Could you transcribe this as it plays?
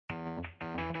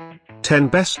10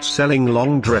 Best-Selling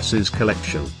Long Dresses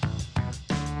Collection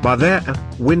by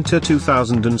Theia, Winter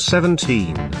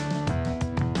 2017.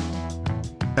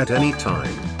 At any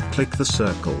time, click the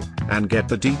circle, and get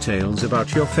the details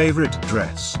about your favorite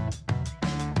dress.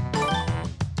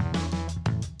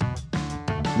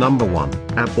 Number 1,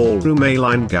 a ballroom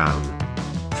A-line gown.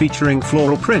 Featuring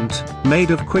floral print,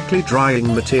 made of quickly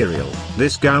drying material,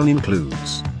 this gown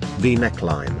includes V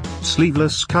neckline,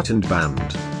 sleeveless cut and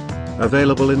band.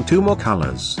 Available in 2 more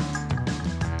colors.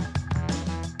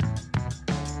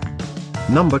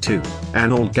 Number 2,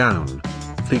 an all gown.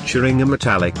 Featuring a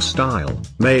metallic style,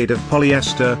 made of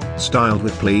polyester, styled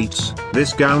with pleats.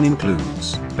 This gown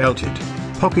includes belted,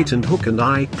 pocket and hook and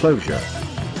eye closure.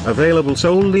 Available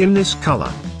solely in this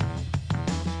color.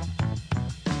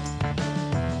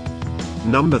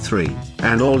 Number 3,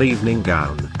 an all evening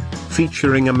gown.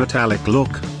 Featuring a metallic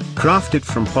look, crafted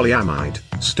from polyamide,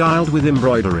 styled with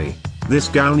embroidery. This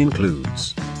gown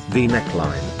includes V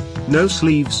neckline, no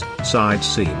sleeves, side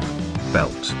seam,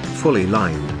 belt, fully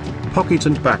lined, pocket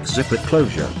and back zipper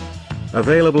closure.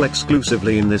 Available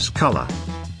exclusively in this color.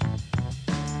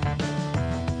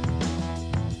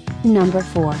 Number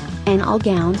 4, an all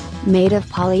gown, made of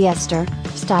polyester,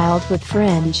 styled with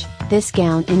fringe. This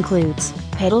gown includes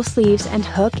petal sleeves and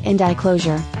hook and eye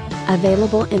closure.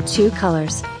 Available in 2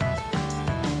 colors.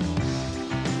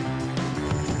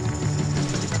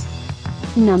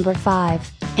 Number 5,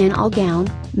 an all gown,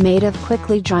 made of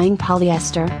quickly drying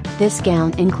polyester. This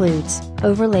gown includes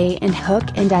overlay and hook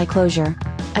and eye closure.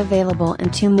 Available in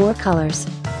 2 more colors.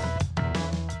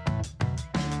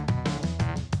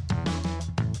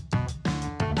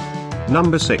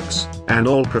 Number 6, an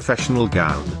all professional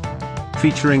gown.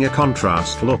 Featuring a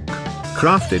contrast look.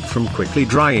 Crafted from quickly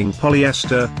drying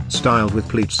polyester, styled with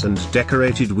pleats and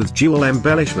decorated with jewel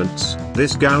embellishments.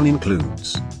 This gown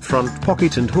includes front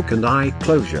pocket and hook and eye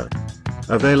closure.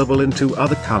 Available in 2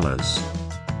 other colors.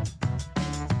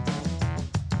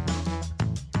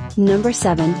 Number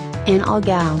 7, an all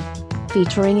gown.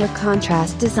 Featuring a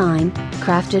contrast design,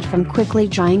 crafted from quickly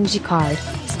drying jacquard,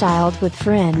 styled with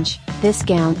fringe. This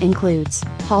gown includes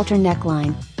halter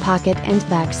neckline, pocket and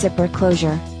back zipper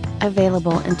closure.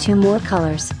 Available in 2 more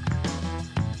colors.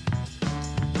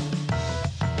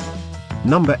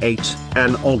 Number 8,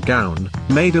 an all gown,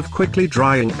 made of quickly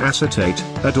drying acetate,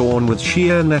 adorned with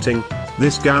sheer netting.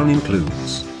 This gown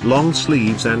includes long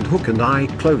sleeves and hook and eye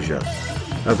closure.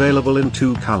 Available in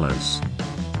 2 colors.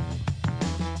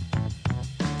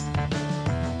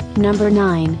 Number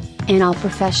 9, an all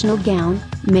professional gown,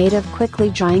 made of quickly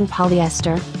drying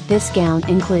polyester. This gown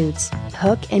includes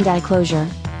hook and eye closure.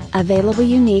 Available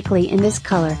uniquely in this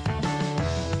color.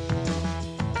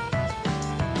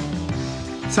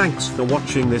 Thanks for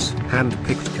watching this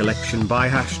hand-picked collection by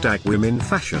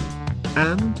 #WomenFashion.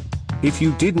 And if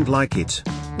you didn't like it,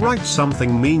 write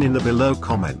something mean in the below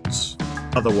comments.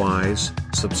 Otherwise,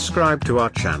 subscribe to our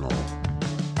channel.